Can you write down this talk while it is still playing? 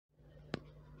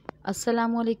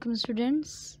Assalamu alaikum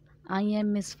students. I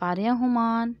am Miss Faria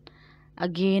Human.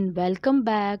 Again welcome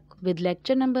back with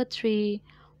lecture number 3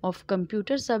 of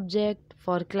computer subject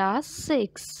for class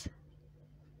 6.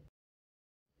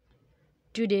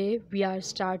 Today we are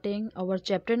starting our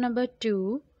chapter number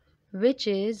 2, which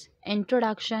is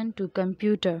Introduction to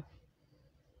Computer.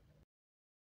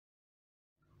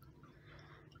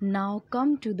 Now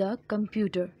come to the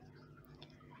computer.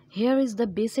 Here is the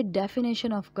basic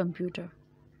definition of computer.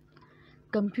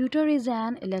 Computer is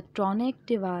an electronic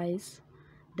device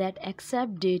that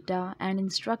accept data and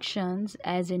instructions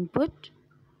as input,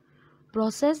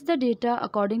 process the data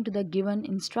according to the given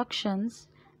instructions,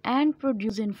 and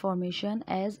produce information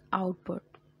as output.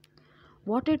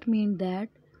 What it means that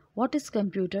what is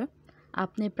computer?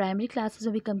 आपने primary classes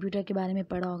में भी computer के बारे में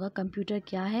पढ़ा होगा. Computer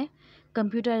क्या है?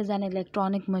 Computer is an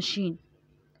electronic machine.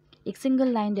 एक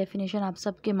सिंगल लाइन डेफिनेशन आप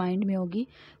सबके माइंड में होगी.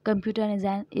 Computer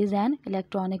is an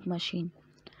electronic machine.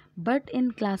 But in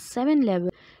class 7 level,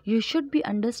 you should be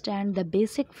understand the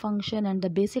basic function and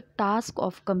the basic task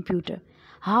of computer.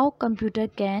 How computer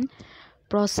can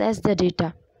process the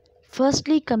data.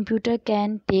 Firstly, computer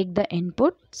can take the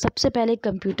input. सबसे पहले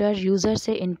computer user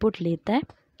से input लेता है.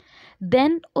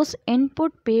 Then उस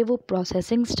input पे वो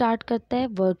processing start करता है,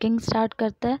 working start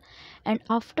करता है,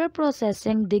 and after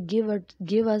processing they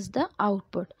give us the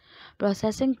output.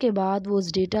 Processing के बाद वो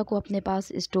उस डेटा को अपने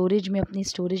पास अपनी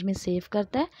स्टोरेज में सेव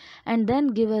करता है and then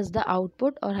give us the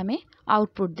output और हमें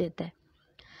आउटपुट देता है.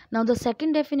 Now the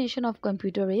second definition of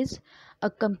computer is a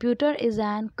computer is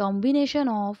an combination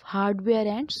of hardware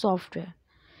and software.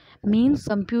 Means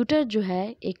computer जो है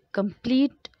एक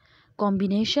कंप्लीट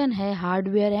कॉम्बिनेशन है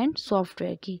हार्डवेयर एंड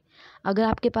सॉफ्टवेयर की. अगर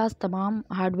आपके पास तमाम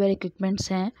हार्डवेयर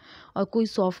इक्विपमेंट्स हैं और कोई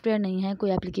सॉफ्टवेयर नहीं है,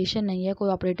 कोई एप्लीकेशन नहीं है, कोई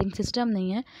ऑपरेटिंग सिस्टम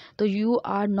नहीं है, तो you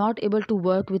are not able to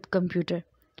work with computer.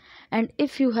 And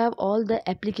if you have all the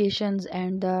applications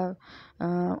and the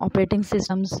operating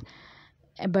systems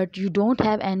but you don't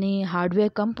have any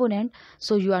hardware component,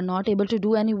 so you are not able to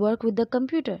do any work with the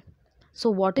computer.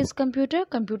 So what is computer?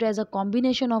 Computer is a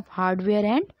combination of hardware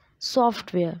and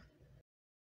software.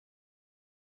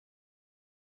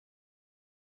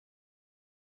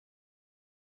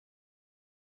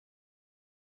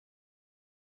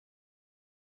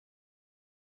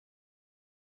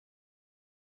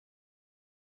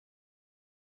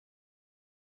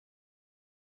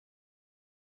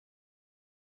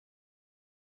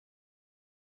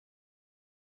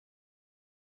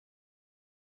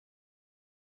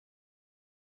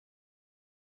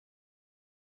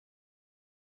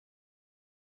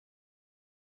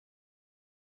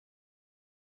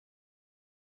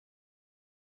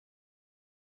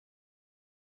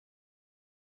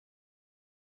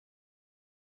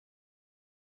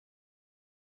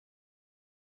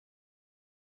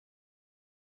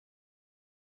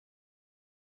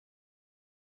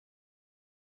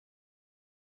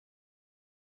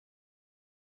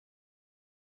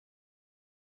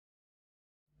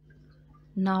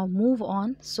 Now move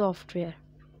on software.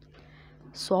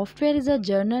 Software is a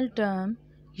general term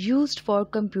used for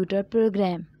computer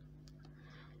program.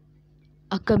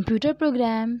 A computer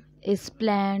program is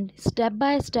planned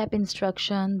step-by-step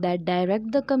instruction that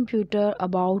direct the computer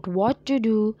about what to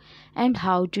do and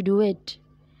how to do it.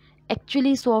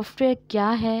 Actually software क्या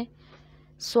है?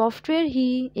 Software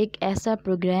ही एक ऐसा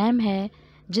programme है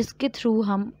जिसके through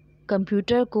हम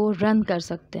computer को run कर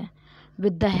सकते हैं.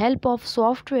 With the help of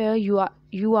software,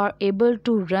 you are able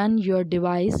to run your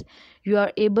device, you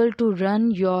are able to run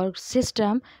your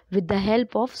system with the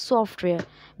help of software.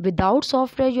 Without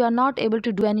software, you are not able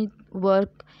to do any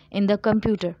work in the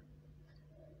computer.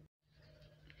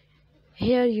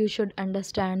 Here you should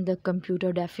understand the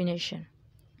computer definition.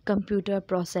 Computer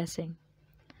processing.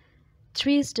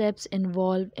 3 steps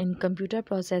involved in computer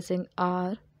processing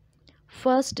are: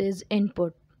 first is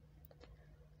input,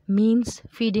 means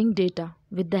feeding data.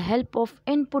 With the help of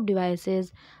input devices,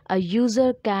 a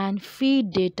user can feed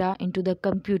data into the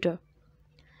computer.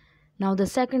 Now the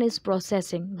second is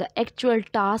processing, the actual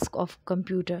task of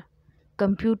computer.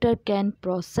 Computer can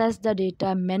process the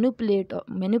data,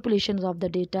 manipulations of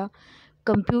the data.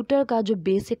 Computer का जो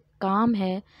basic काम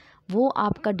है वो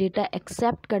आपका data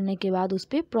accept करने के बाद उस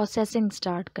पर प्रोसेसिंग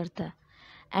स्टार्ट करता है.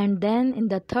 And then in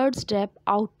the third step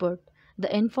output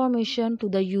the information to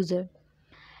the user.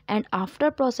 And after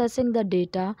processing the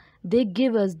data, they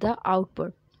give us the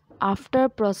output. After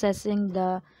processing the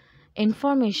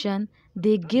information,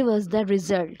 they give us the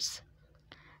results.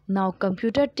 Now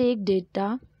computer take data,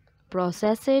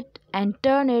 process it and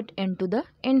turn it into the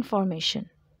information.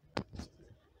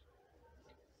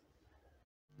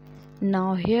 Now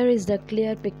here is the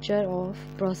clear picture of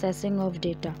processing of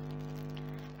data.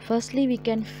 Firstly, we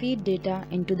can feed data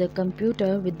into the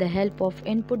computer with the help of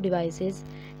input devices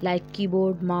like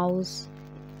keyboard, mouse,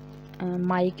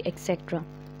 mic, etc.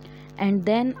 And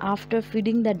then after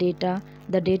feeding the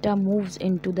data moves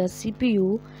into the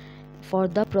CPU for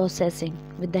the processing.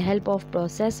 With the help of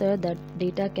processor, the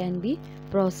data can be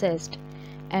processed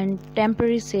and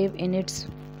temporarily saved in its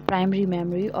primary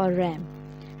memory or RAM.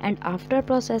 And after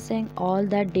processing, all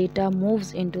that data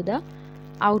moves into the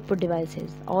output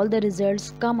devices. All the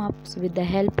results come up with the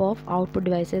help of output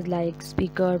devices like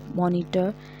speaker,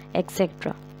 monitor,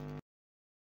 etc.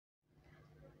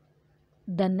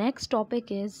 The next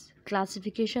topic is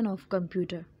classification of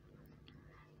computer.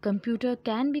 Computer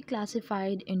can be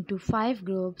classified into 5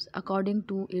 groups according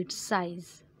to its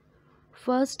size.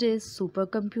 First is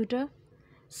supercomputer,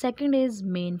 second is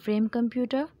mainframe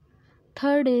computer,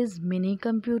 third is mini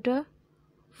computer,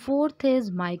 fourth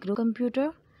is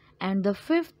microcomputer, and the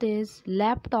fifth is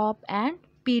laptop and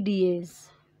PDAs.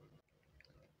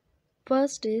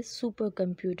 First is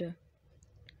supercomputer.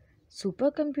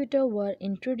 Supercomputer were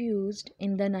introduced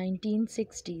in the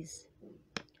 1960s.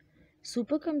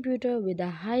 Supercomputer with a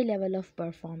high level of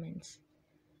performance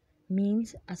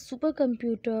means a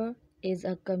supercomputer is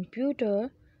a computer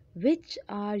which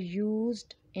are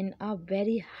used in a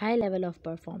very high level of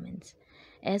performance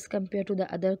as compared to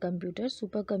the other computers.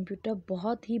 Supercomputer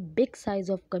बहुत ही big size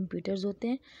of computers होते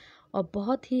हैं और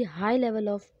बहुत ही high level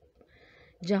of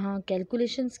जहाँ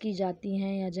calculations की जाती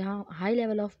हैं या जहाँ high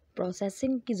level of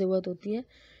processing की ज़रूरत होती है,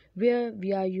 where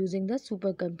we are using the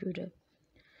supercomputer.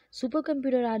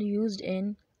 Supercomputer are used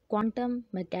in quantum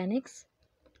mechanics,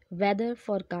 weather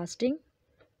forecasting,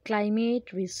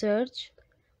 climate research,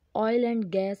 oil and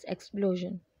gas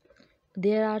explosion.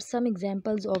 There are some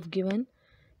examples of given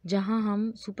जहाँ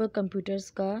हम सुपर कंप्यूटर्स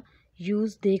का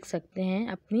use देख सकते हैं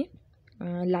अपनी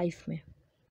लाइफ में.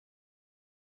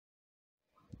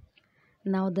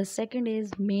 Now the second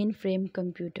is mainframe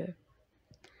computer.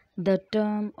 The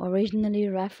term originally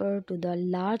referred to the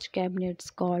large cabinets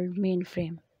called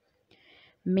mainframe.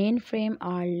 Mainframe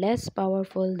are less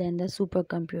powerful than the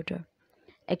supercomputer.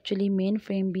 Actually,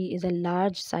 mainframe B is a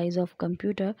large size of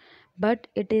computer, but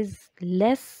it is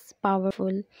less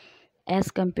powerful as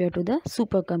compared to the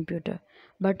supercomputer.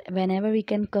 But whenever we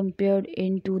can compare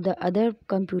into the other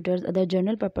computers, other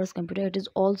general purpose computer, it is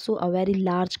also a very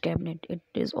large cabinet. It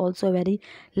is also a very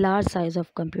large size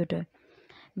of computer.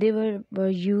 They were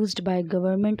used by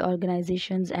government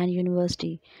organizations and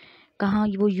university. कहाँ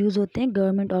वो use होते हैं?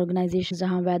 Government organisation,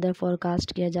 जहाँ weather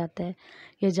forecast किया जाता है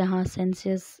या जहाँ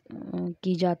सेंसस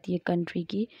की जाती है कंट्री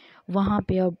की, वहाँ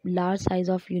पे अब लार्ज साइज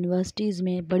ऑफ यूनिवर्सिटीज़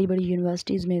में, बड़ी बड़ी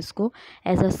यूनिवर्सिटीज़ में इसको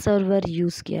एज अ सर्वर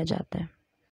यूज़ किया जाता है.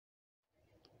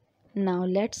 Now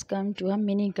let's come to a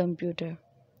mini computer.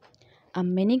 A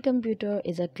mini computer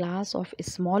is a class of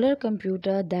smaller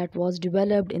computer that was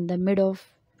developed in the mid of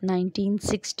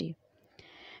 1960.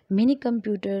 Mini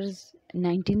computers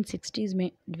 1960s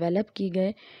में develop की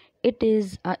गए. It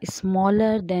is a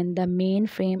smaller than the main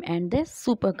frame and the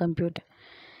super computer,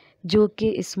 जो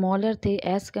कि smaller थे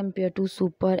as compare to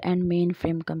super and main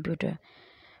frame computer,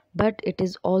 but it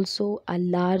is also a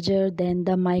larger than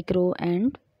the micro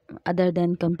and other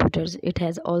than computers. It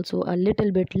has also a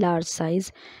little bit large size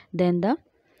than the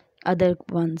other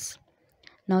ones.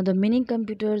 Now the mini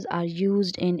computers are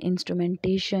used in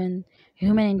instrumentation,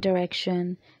 human interaction,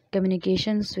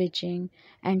 communication switching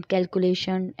and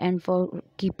calculation, and for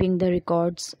keeping the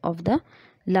records of the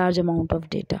large amount of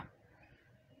data.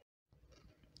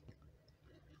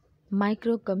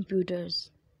 Microcomputers.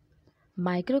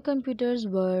 Microcomputers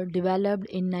were developed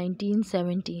in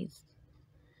 1970s.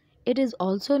 It is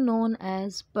also known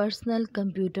as personal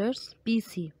computers,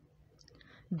 PC.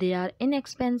 They are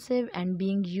inexpensive and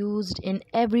being used in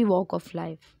every walk of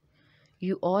life.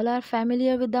 You all are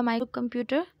familiar with the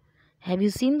microcomputer? Have you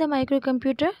seen the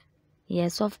microcomputer?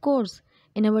 Yes, of course.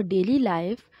 In our daily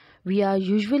life, we are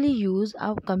usually use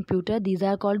a computer. These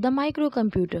are called the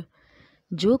microcomputer.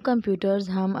 जो computers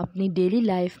हम अपनी daily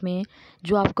life में,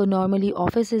 जो आपको normally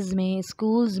offices में,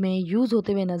 schools में use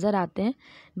होते हुए नज़र आते हैं,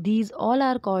 these all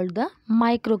are called the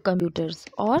micro computers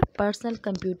और personal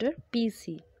computer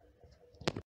PC.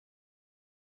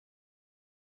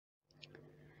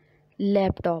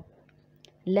 Laptop.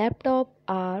 Laptop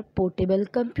are portable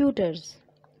computers.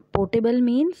 Portable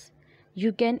means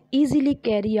you can easily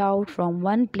carry out from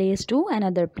one place to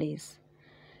another place.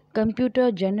 Computer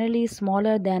generally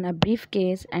smaller than a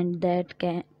briefcase and that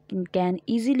can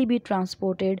easily be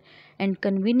transported and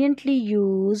conveniently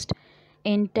used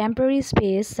in temporary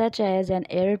space such as in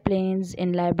airplanes,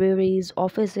 in libraries,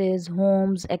 offices,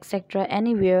 homes, etc.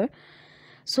 anywhere.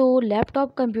 So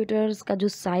laptop computers का जो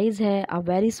size है a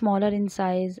very smaller in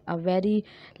size, a very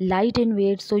light in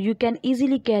weight, so you can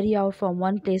easily carry out from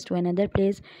one place to another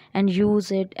place and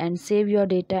use it and save your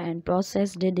data and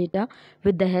process the data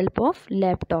with the help of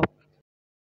laptop.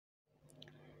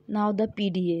 Now the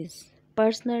PDAs,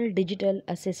 personal digital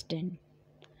assistant,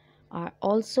 are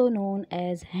also known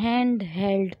as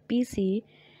handheld PC.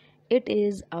 It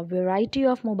is a variety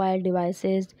of mobile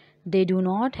devices. They do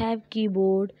not have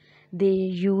keyboard. They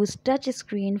use touch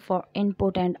screen for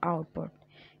input and output.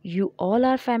 You all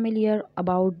are familiar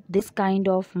about this kind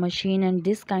of machine and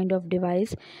this kind of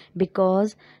device,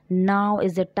 because now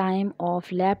is the time of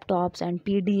laptops and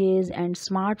PDAs and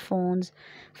smartphones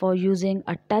for using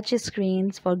a touch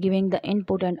screens for giving the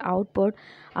input and output.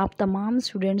 आप तमाम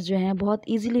students जो हैं बहुत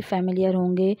easily familiar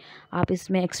होंगे, आप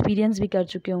इसमें experience भी कर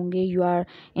चुके होंगे. You are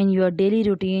in your daily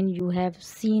routine, you have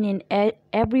seen in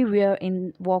everywhere in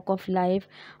walk of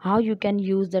life how you can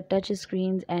use the touch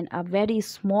screens and a very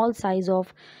small size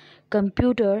of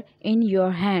computer in your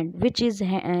hand, which is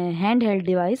handheld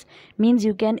device, means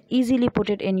you can easily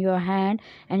put it in your hand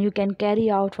and you can carry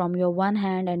out from your one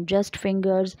hand and just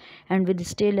fingers and with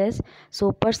stylus.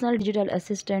 So personal digital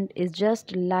assistant is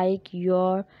just like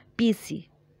your PC.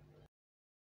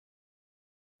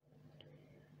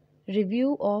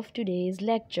 Review of today's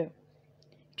lecture.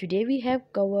 Today we have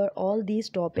covered all these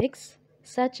topics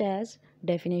such as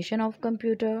definition of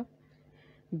computer,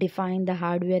 define the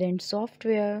hardware and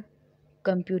software,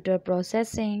 computer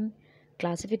processing,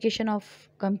 classification of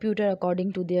computer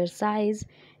according to their size,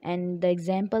 and the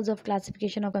examples of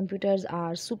classification of computers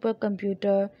are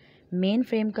supercomputer,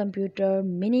 mainframe computer,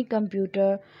 mini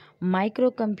computer,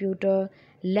 microcomputer,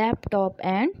 laptop,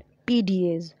 and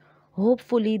PDAs.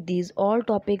 Hopefully these all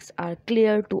topics are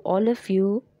clear to all of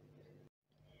you.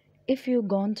 If you've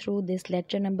gone through this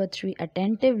lecture number 3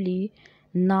 attentively,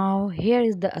 now here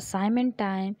is the assignment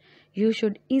time. You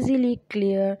should easily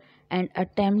clear and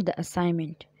attempt the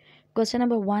assignment. Question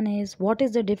number 1 is, what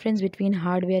is the difference between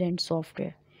hardware and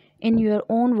software? In your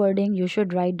own wording, you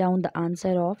should write down the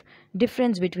answer of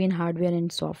difference between hardware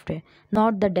and software,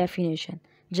 not the definition,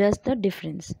 just the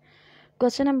difference.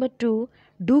 Question number 2,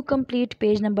 do complete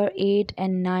page number 8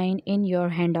 and 9 in your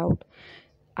handout.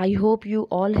 I hope you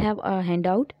all have a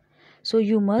handout. So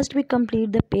you must be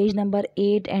complete the page number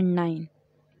 8 and 9.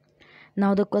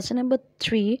 Now the question number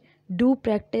 3, do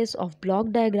practice of block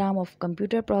diagram of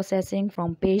computer processing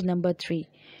from page number 3.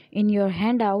 In your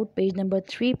handout page number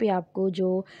 3 पे आपको जो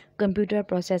computer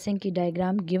processing की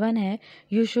diagram given है,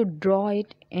 you should draw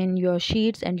it in your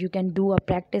sheets and you can do a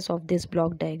practice of this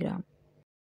block diagram.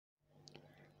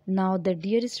 Now the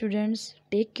dear students,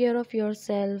 take care of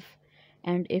yourself,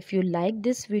 and if you like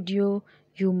this video,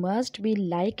 you must be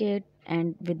like it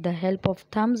and with the help of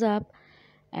thumbs up,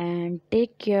 and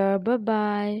take care. Bye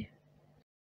bye.